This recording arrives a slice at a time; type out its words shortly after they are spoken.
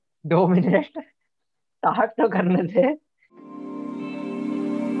2 minute start तो करने थे।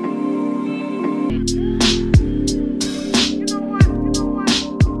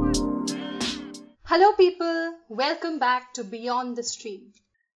 Hello, people. Welcome back to Beyond the Stream.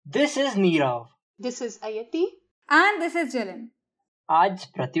 This is Nirav. This is Ayati. And this is Jalen. आज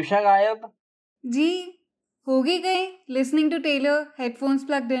प्रत्युषा गायब। जी होगी गई listening to Taylor,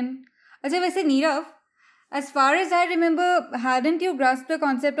 headphones plugged in. अच्छा वैसे Nirav, as far as I remember, hadn't you grasped the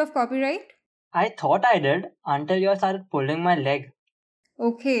concept of copyright? I thought I did until you started pulling my leg.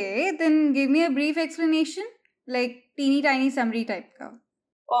 Okay, then give me a brief explanation, like teeny tiny summary type ka.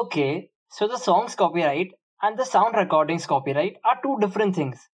 Okay, so the song's copyright and the sound recording's copyright are two different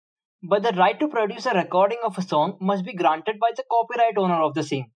things. But the right to produce a recording of a song must be granted by the copyright owner of the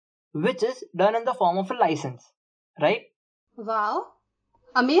same, which is done in the form of a license, right? Wow.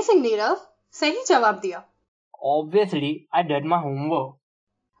 Amazing, Nirav. Sahi jawab diya. Obviously, I did my homework.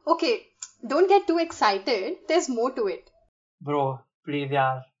 Okay, don't get too excited. There's more to it. Bro, please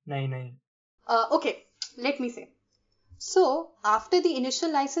yaar, nahi. Okay, let me say. So, after the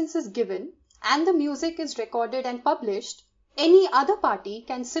initial license is given and the music is recorded and published, any other party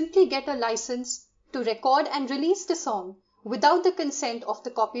can simply get a license to record and release the song without the consent of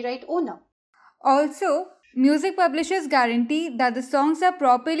the copyright owner. Also, music publishers guarantee that the songs are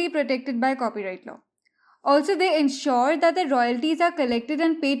properly protected by copyright law. Also, they ensure that the royalties are collected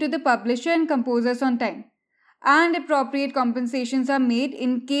and paid to the publisher and composers on time, and appropriate compensations are made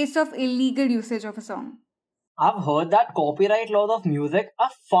in case of illegal usage of a song. I've heard that copyright laws of music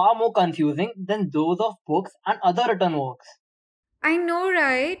are far more confusing than those of books and other written works. I know,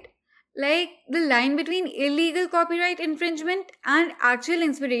 right? Like, the line between illegal copyright infringement and actual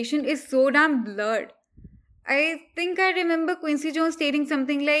inspiration is so damn blurred. I think I remember Quincy Jones stating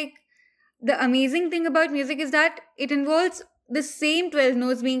something like, the amazing thing about music is that it involves the same 12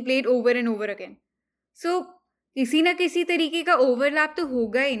 notes being played over and over again. So, किसी ना किसी तरीके का overlap तो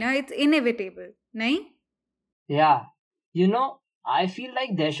होगा ही ना, it's inevitable, नहीं? Yeah, I feel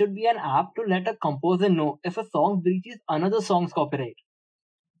like there should be an app to let a composer know if a song breaches another song's copyright.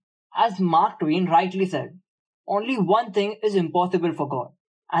 As Mark Twain rightly said, only one thing is impossible for God,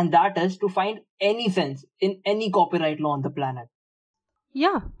 and that is to find any sense in any copyright law on the planet.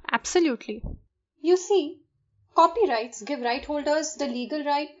 Yeah, absolutely. You see, copyrights give right holders the legal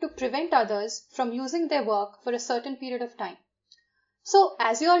right to prevent others from using their work for a certain period of time. So,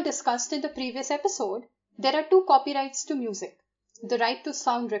 as you all discussed in the previous episode, there are two copyrights to music: the right to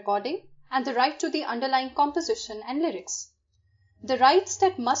sound recording and the right to the underlying composition and lyrics. The rights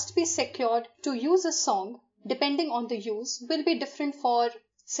that must be secured to use a song, depending on the use, will be different for,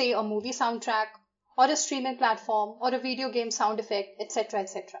 say, a movie soundtrack, or a streaming platform, or a video game sound effect, etc.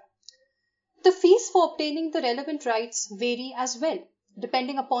 etc. The fees for obtaining the relevant rights vary as well,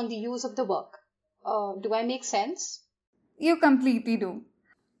 depending upon the use of the work. Do I make sense? You completely do.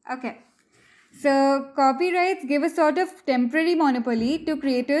 Okay. So, copyrights give a sort of temporary monopoly to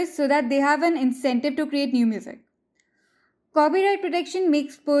creators so that they have an incentive to create new music. Copyright protection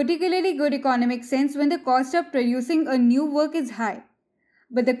makes particularly good economic sense when the cost of producing a new work is high,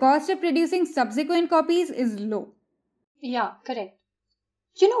 but the cost of producing subsequent copies is low. Yeah, correct.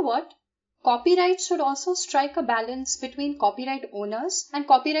 You know what? Copyright should also strike a balance between copyright owners and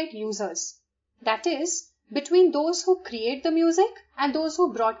copyright users. That is, between those who create the music and those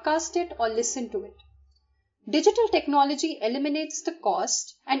who broadcast it or listen to it. Digital technology eliminates the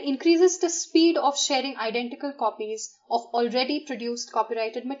cost and increases the speed of sharing identical copies of already produced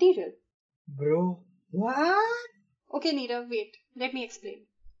copyrighted material. Bro, what? Okay, Neera, wait. Let me explain.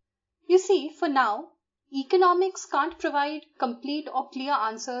 You see, for now, economics can't provide complete or clear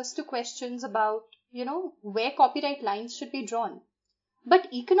answers to questions about, where copyright lines should be drawn.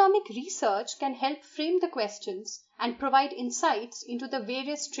 But economic research can help frame the questions and provide insights into the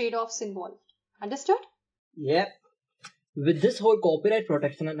various trade-offs involved. Understood? Yep. With this whole copyright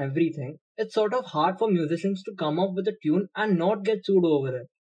protection and everything, it's sort of hard for musicians to come up with a tune and not get sued over it.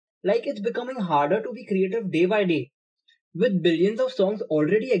 Like it's becoming harder to be creative day by day. With billions of songs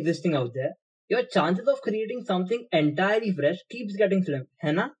already existing out there, your chances of creating something entirely fresh keeps getting slim,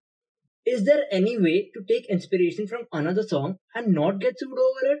 है ना? Is there any way to take inspiration from another song and not get sued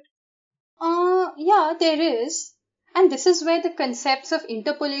over it? Yeah, there is. And this is where the concepts of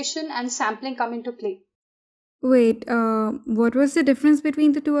interpolation and sampling come into play. Wait, what was the difference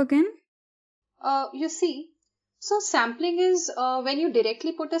between the two again? You see, so sampling is when you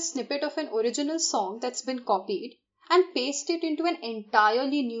directly put a snippet of an original song that's been copied and paste it into an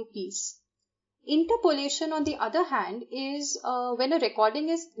entirely new piece. Interpolation, on the other hand, is when a recording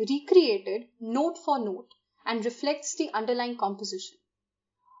is recreated note for note and reflects the underlying composition.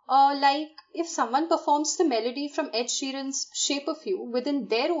 Like if someone performs the melody from Ed Sheeran's Shape of You within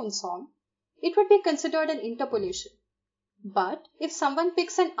their own song, it would be considered an interpolation. But if someone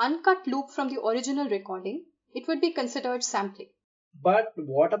picks an uncut loop from the original recording, it would be considered sampling. But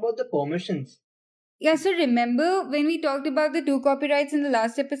what about the permissions? Yeah, so remember when we talked about the 2 copyrights in the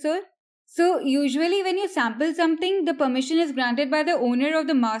last episode? So usually when you sample something, the permission is granted by the owner of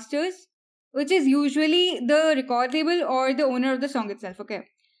the masters, which is usually the record label or the owner of the song itself, okay?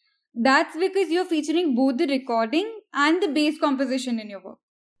 That's because you're featuring both the recording and the bass composition in your work.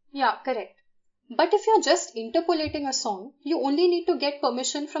 Yeah, correct. But if you're just interpolating a song, you only need to get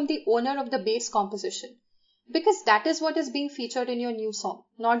permission from the owner of the bass composition, because that is what is being featured in your new song,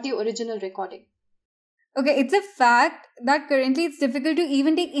 not the original recording. Okay, it's a fact that currently it's difficult to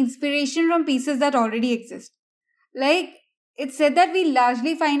even take inspiration from pieces that already exist. Like, it's said that we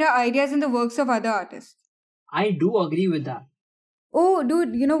largely find our ideas in the works of other artists. I do agree with that. Oh,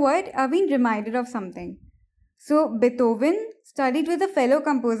 dude, you know what? I've been reminded of something. So, Beethoven studied with a fellow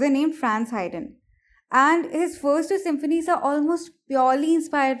composer named Franz Haydn, and his first 2 symphonies are almost purely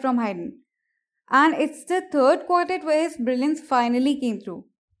inspired from Haydn. And it's the third quartet where his brilliance finally came through.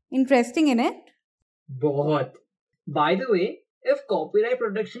 Interesting, innit? बहुत. By the way, if copyright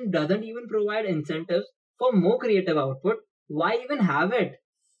protection doesn't even provide incentives for more creative output, why even have it?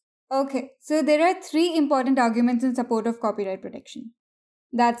 Okay, so there are 3 important arguments in support of copyright protection.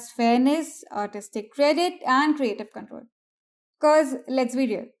 That's fairness, artistic credit, and creative control. Because, let's be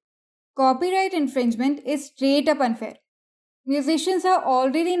real, copyright infringement is straight up unfair. Musicians are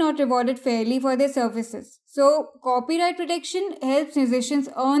already not rewarded fairly for their services, so copyright protection helps musicians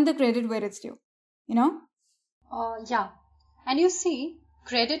earn the credit where it's due. You know? Yeah. And you see,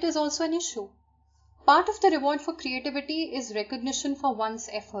 credit is also an issue. Part of the reward for creativity is recognition for one's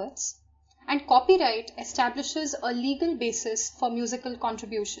efforts, and copyright establishes a legal basis for musical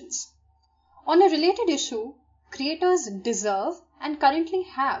contributions. On a related issue, creators deserve and currently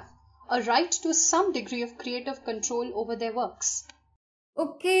have a right to some degree of creative control over their works.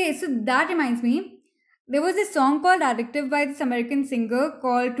 Okay, so that reminds me, there was a song called Addictive by this American singer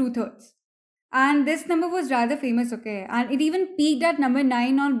called Two Thirds. And this number was rather famous, okay? And it even peaked at number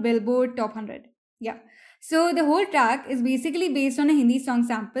 9 on Billboard Top 100. Yeah. So the whole track is basically based on a Hindi song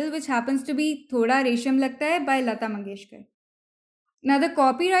sample, which happens to be Thoda Resham Lagta Hai by Lata Mangeshkar. Now, the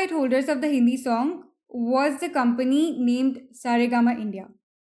copyright holders of the Hindi song was the company named Saregama India.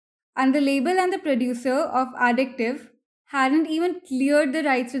 And the label and the producer of Addictive hadn't even cleared the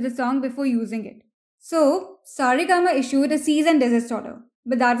rights to the song before using it. So, Saregama issued a cease and desist order,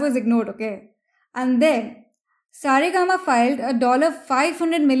 but that was ignored, okay? And then, Saregama filed a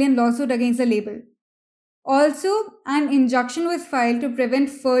 $500 million lawsuit against the label. Also, an injunction was filed to prevent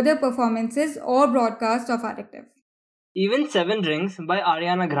further performances or broadcast of Addictive. Even Seven Rings by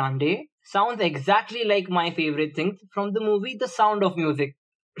Ariana Grande sounds exactly like My Favorite Things from the movie The Sound of Music,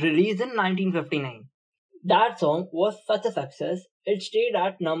 released in 1959. That song was such a success, it stayed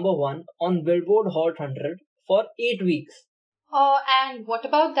at number 1 on Billboard Hot 100 for 8 weeks. And what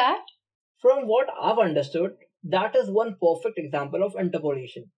about that? From what I've understood, that is one perfect example of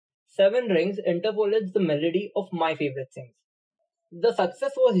interpolation. Seven Rings interpolates the melody of My Favorite Things. The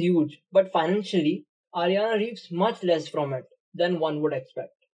success was huge, but financially, Ariana reaps much less from it than one would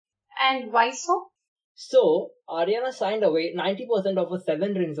expect. And why so? So, Ariana signed away 90% of her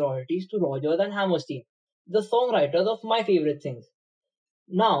Seven Rings royalties to Rodgers and Hammerstein, the songwriters of My Favorite Things.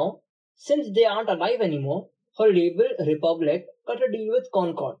 Now, since they aren't alive anymore, her label Republic cut a deal with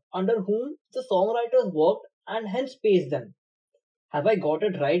Concord, under whom the songwriters worked and hence pays them. Have I got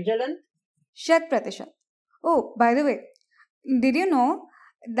it right, Jalan? Shat Pratishat. Oh, by the way, did you know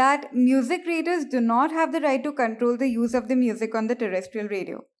that music creators do not have the right to control the use of the music on the terrestrial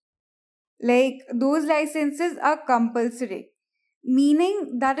radio? Like, those licenses are compulsory,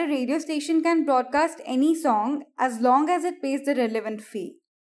 meaning that a radio station can broadcast any song as long as it pays the relevant fee.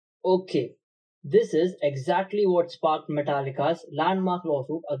 Okay, this is exactly what sparked Metallica's landmark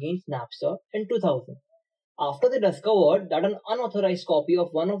lawsuit against Napster in 2000. After they discovered that an unauthorized copy of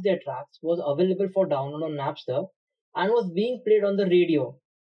one of their tracks was available for download on Napster and was being played on the radio.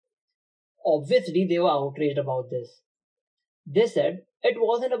 Obviously, they were outraged about this. They said it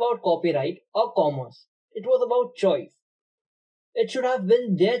wasn't about copyright or commerce, it was about choice. It should have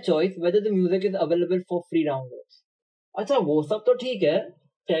been their choice whether the music is available for free downloads. अच्छा वो सब तो ठीक है.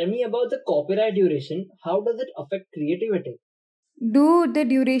 Tell me about the copyright duration. How does it affect creativity? Dude, the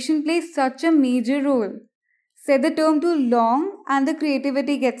duration plays such a major role. Set the term too long and the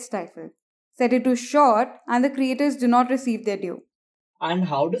creativity gets stifled. Set it too short and the creators do not receive their due. And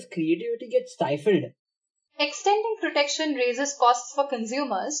how does creativity get stifled? Extending protection raises costs for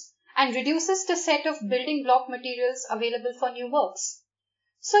consumers and reduces the set of building block materials available for new works.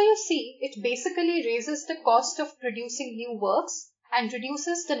 So you see, it basically raises the cost of producing new works and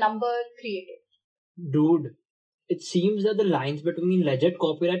reduces the number created. Dude, it seems that the lines between legit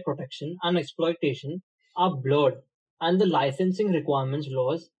copyright protection and exploitation are blurred, and the licensing requirements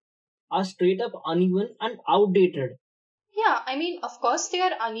laws are straight up uneven and outdated. Yeah, of course they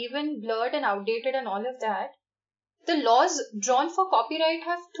are uneven, blurred, and outdated and all of that. The laws drawn for copyright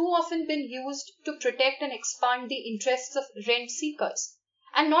have too often been used to protect and expand the interests of rent seekers,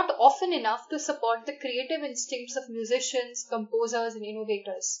 and not often enough to support the creative instincts of musicians, composers, and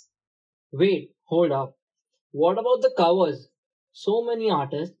innovators. Wait, hold up. What about the covers? So many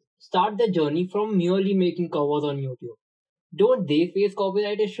artists start their journey from merely making covers on YouTube. Don't they face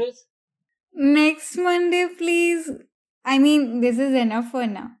copyright issues? Next Monday, please. I mean, this is enough for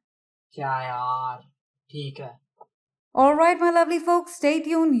now. क्या यार ठीक है. Alright, my lovely folks, stay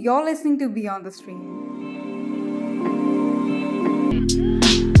tuned. You're listening to Beyond the Stream.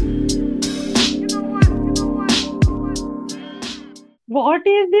 What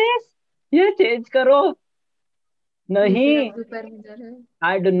is this? ये change करो. नहीं.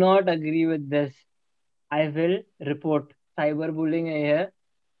 I do not agree with this. I will report cyberbullying है.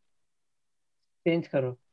 Change करो.